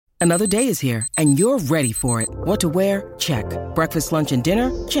Another day is here, and you're ready for it. What to wear? Check. Breakfast, lunch, and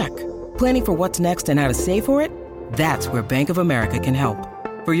dinner? Check. Planning for what's next and how to save for it? That's where Bank of America can help.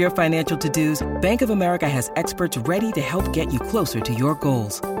 For your financial to-dos, Bank of America has experts ready to help get you closer to your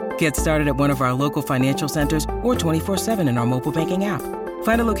goals. Get started at one of our local financial centers or 24/7 in our mobile banking app.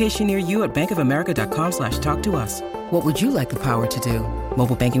 Find a location near you at bankofamerica.com/talktous. What would you like the power to do?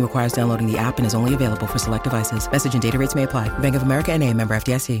 Mobile banking requires downloading the app and is only available for select devices. Message and data rates may apply. Bank of America N.A., member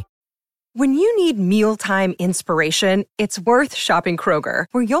FDIC. When you need mealtime inspiration, it's worth shopping Kroger,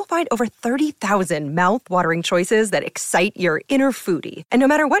 where you'll find over 30,000 mouth-watering choices that excite your inner foodie. And no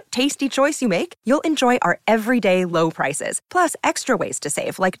matter what tasty choice you make, you'll enjoy our everyday low prices, plus extra ways to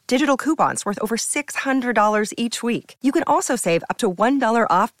save, like digital coupons worth over $600 each week. You can also save up to $1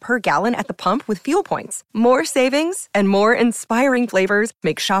 off per gallon at the pump with fuel points. More savings and more inspiring flavors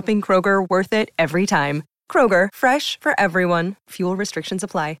make shopping Kroger worth it every time. Kroger, fresh for everyone. Fuel restrictions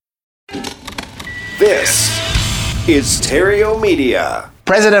apply. This is Stereo Media.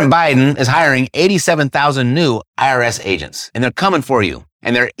 President Biden is hiring 87,000 new IRS agents, and they're coming for you.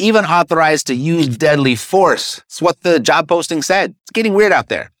 And they're even authorized to use deadly force. It's what the job posting said. It's getting weird out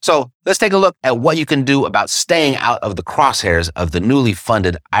there. So let's take a look at what you can do about staying out of the crosshairs of the newly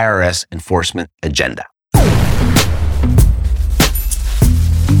funded IRS enforcement agenda.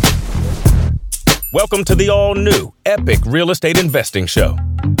 Welcome to the all-new Epic Real Estate Investing Show,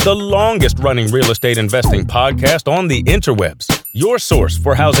 the longest-running real estate investing podcast on the interwebs. Your source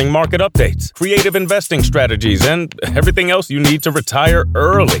for housing market updates, creative investing strategies, and everything else you need to retire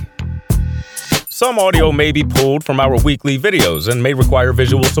early. Some audio may be pulled from our weekly videos and may require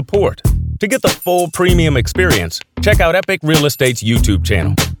visual support. To get the full premium experience, check out Epic Real Estate's YouTube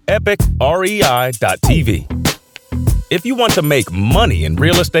channel, epicrei.tv. If you want to make money in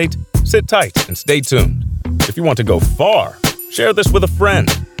real estate, sit tight and stay tuned. If you want to go far, share this with a friend.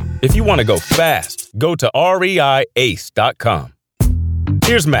 If you want to go fast, go to reiace.com.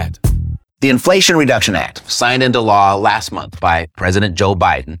 Here's Matt. The Inflation Reduction Act, signed into law last month by President Joe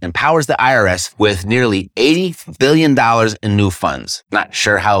Biden, empowers the IRS with nearly $80 billion in new funds. Not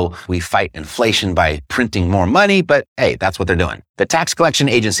sure how we fight inflation by printing more money, but hey, that's what they're doing. The tax collection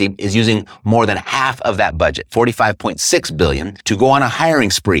agency is using more than half of that budget, $45.6 billion, to go on a hiring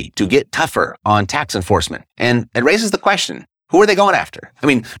spree to get tougher on tax enforcement. And it raises the question, who are they going after? I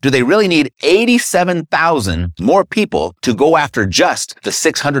mean, do they really need 87,000 more people to go after just the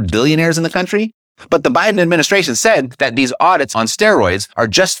 600 billionaires in the country? But the Biden administration said that these audits on steroids are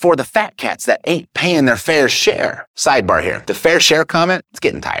just for the fat cats that ain't paying their fair share. Sidebar here. The fair share comment, it's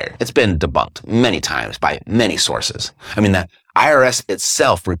getting tired. It's been debunked many times by many sources. I mean, the IRS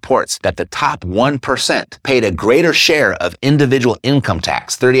itself reports that the top 1% paid a greater share of individual income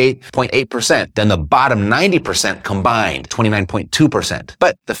tax, 38.8%, than the bottom 90% combined, 29.2%.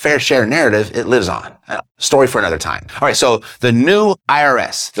 But the fair share narrative, it lives on. Story for another time. All right, so the new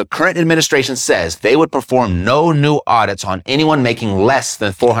IRS, the current administration says they would perform no new audits on anyone making less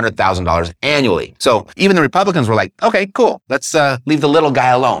than $400,000 annually. So even the Republicans were like, okay, cool, let's leave the little guy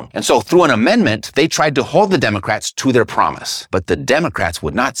alone. And so through an amendment, they tried to hold the Democrats to their promise. But the Democrats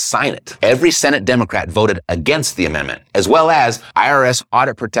would not sign it. Every Senate Democrat voted against the amendment, as well as IRS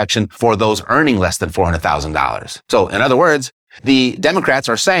audit protection for those earning less than $400,000. So in other words, the Democrats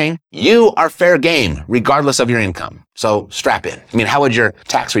are saying you are fair game regardless of your income. So strap in. I mean, how would your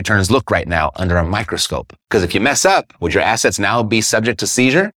tax returns look right now under a microscope? Because if you mess up, would your assets now be subject to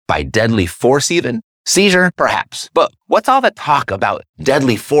seizure by deadly force even? Seizure, perhaps. But what's all the talk about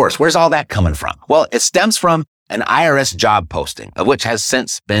deadly force? Where's all that coming from? Well, it stems from an IRS job posting, of which has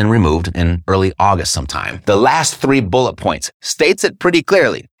since been removed in early August sometime. The last 3 bullet points states it pretty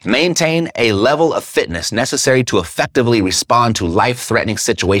clearly. Maintain a level of fitness necessary to effectively respond to life-threatening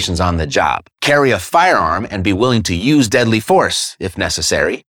situations on the job. Carry a firearm and be willing to use deadly force if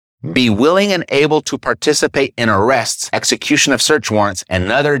necessary. Be willing and able to participate in arrests, execution of search warrants, and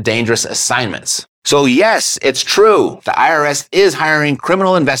other dangerous assignments. So yes, it's true. The IRS is hiring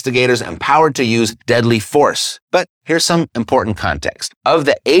criminal investigators empowered to use deadly force. But here's some important context. Of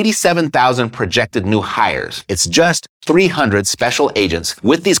the 87,000 projected new hires, it's just 300 special agents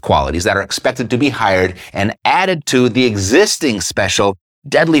with these qualities that are expected to be hired and added to the existing special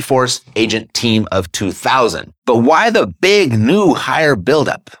deadly force agent team of 2,000. But why the big new hire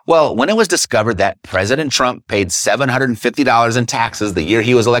buildup? Well, when it was discovered that President Trump paid $750 in taxes the year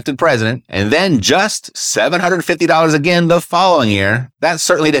he was elected president, and then just $750 again the following year, that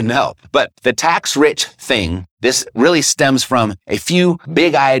certainly didn't help. But the tax-rich thing, this really stems from a few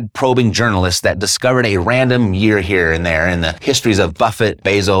big-eyed probing journalists that discovered a random year here and there in the histories of Buffett,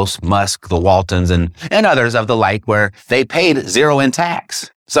 Bezos, Musk, the Waltons, and others of the like where they paid zero in tax.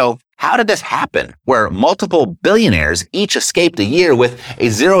 So how did this happen, where multiple billionaires each escaped a year with a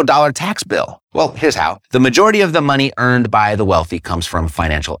 $0 tax bill? Well, here's how. The majority of the money earned by the wealthy comes from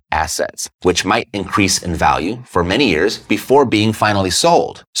financial assets, which might increase in value for many years before being finally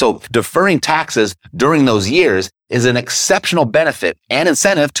sold. So deferring taxes during those years is an exceptional benefit and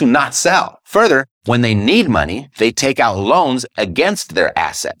incentive to not sell. Further, when they need money, they take out loans against their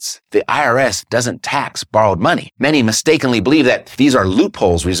assets. The IRS doesn't tax borrowed money. Many mistakenly believe that these are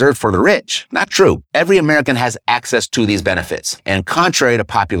loopholes reserved for the rich. Not true. Every American has access to these benefits. And contrary to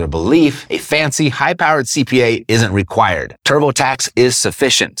popular belief, a fancy, high-powered CPA isn't required. TurboTax is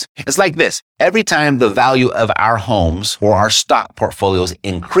sufficient. It's like this. Every time the value of our homes or our stock portfolios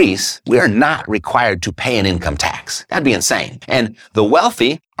increase, we are not required to pay an income tax. That'd be insane. And the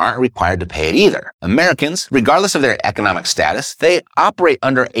wealthy aren't required to pay it either. Americans, regardless of their economic status, they operate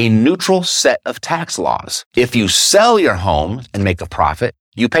under a neutral set of tax laws. If you sell your home and make a profit,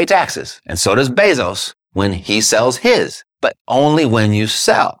 you pay taxes. And so does Bezos when he sells his, but only when you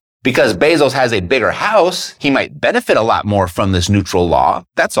sell. Because Bezos has a bigger house, he might benefit a lot more from this neutral law.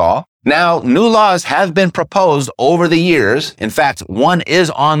 That's all. Now, new laws have been proposed over the years. In fact, one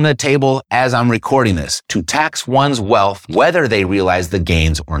is on the table as I'm recording this, to tax one's wealth whether they realize the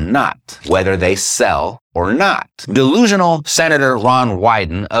gains or not, whether they sell or not. Delusional Senator Ron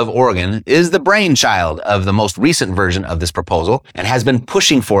Wyden of Oregon is the brainchild of the most recent version of this proposal and has been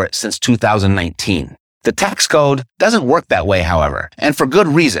pushing for it since 2019. The tax code doesn't work that way, however, and for good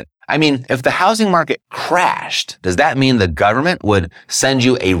reason. I mean, if the housing market crashed, does that mean the government would send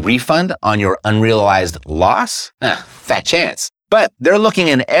you a refund on your unrealized loss? Fat chance. But they're looking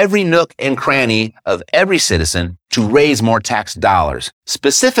in every nook and cranny of every citizen to raise more tax dollars,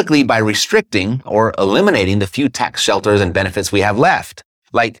 specifically by restricting or eliminating the few tax shelters and benefits we have left,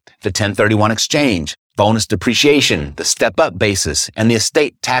 like the 1031 exchange, bonus depreciation, the step-up basis, and the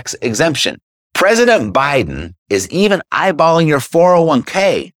estate tax exemption. President Biden is even eyeballing your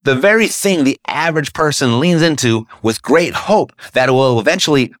 401k, the very thing the average person leans into with great hope that it will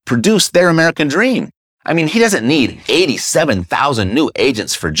eventually produce their American dream. I mean, he doesn't need 87,000 new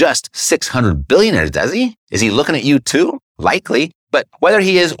agents for just 600 billionaires, does he? Is he looking at you too? Likely. But whether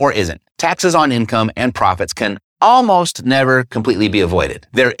he is or isn't, taxes on income and profits can almost never completely be avoided.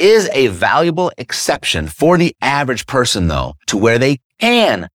 There is a valuable exception for the average person, though, to where they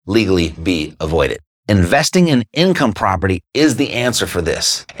can legally be avoided. Investing in income property is the answer for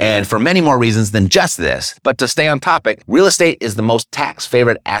this, and for many more reasons than just this. But to stay on topic, real estate is the most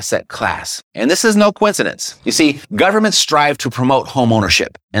tax-favored asset class. And this is no coincidence. You see, governments strive to promote home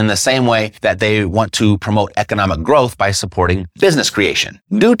ownership in the same way that they want to promote economic growth by supporting business creation.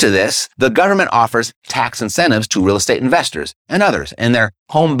 Due to this, the government offers tax incentives to real estate investors and others in their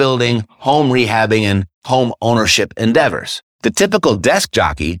home building, home rehabbing, and home ownership endeavors. The typical desk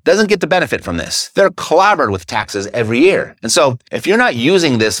jockey doesn't get to benefit from this. They're clobbered with taxes every year. And so if you're not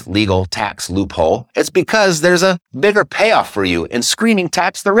using this legal tax loophole, it's because there's a bigger payoff for you in screaming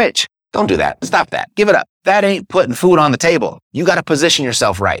tax the rich. Don't do that. Stop that. Give it up. That ain't putting food on the table. You got to position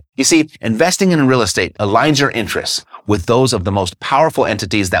yourself right. You see, investing in real estate aligns your interests with those of the most powerful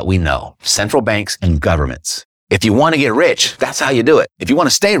entities that we know, central banks and governments. If you want to get rich, that's how you do it. If you want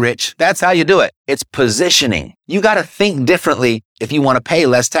to stay rich, that's how you do it. It's positioning. You got to think differently if you want to pay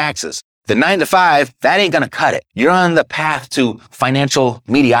less taxes. The 9 to 5, that ain't going to cut it. You're on the path to financial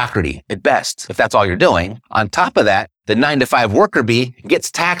mediocrity at best, if that's all you're doing. On top of that, the 9 to 5 worker bee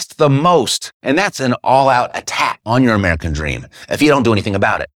gets taxed the most. And that's an all-out attack on your American dream if you don't do anything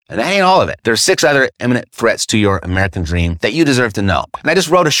about it. And that ain't all of it. There's 6 other imminent threats to your American dream that you deserve to know. And I just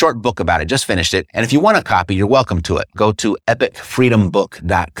wrote a short book about it, just finished it. And if you want a copy, you're welcome to it. Go to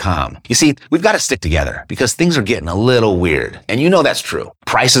epicfreedombook.com. You see, we've got to stick together because things are getting a little weird. And you know that's true.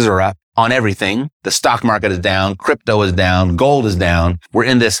 Prices are up on everything. The stock market is down. Crypto is down. Gold is down. We're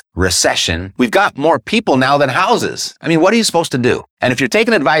in this recession. We've got more people now than houses. I mean, what are you supposed to do? And if you're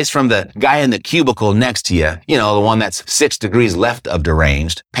taking advice from the guy in the cubicle next to you, you know, the one that's 6 degrees left of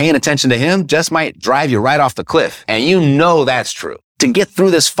deranged, paying attention to him just might drive you right off the cliff. And you know that's true. To get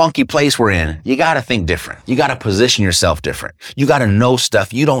through this funky place we're in, you got to think different. You got to position yourself different. You got to know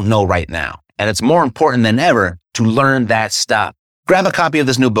stuff you don't know right now. And it's more important than ever to learn that stuff. Grab a copy of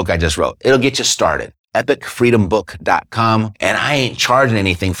this new book I just wrote. It'll get you started. epicfreedombook.com. And I ain't charging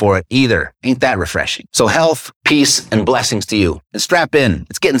anything for it either. Ain't that refreshing? So health, peace, and blessings to you. And strap in.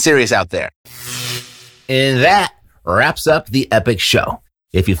 It's getting serious out there. And that wraps up the Epic Show.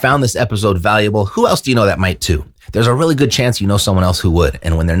 If you found this episode valuable, who else do you know that might too? There's a really good chance you know someone else who would.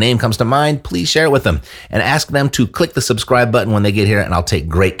 And when their name comes to mind, please share it with them and ask them to click the subscribe button when they get here, and I'll take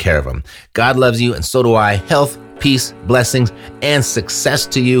great care of them. God loves you, and so do I. Health, peace, blessings, and success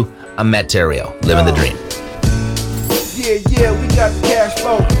to you. I'm Matt Theriault, living the dream. Yeah, we got the cash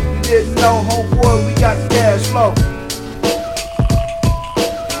flow. You didn't know, homeboy, we got the cash flow.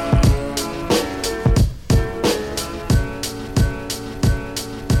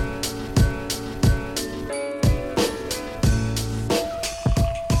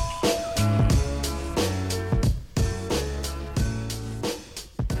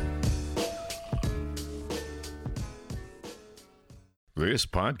 This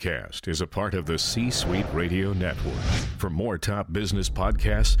podcast is a part of the C-Suite Radio Network. For more top business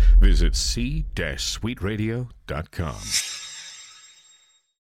podcasts, visit c-suiteradio.com.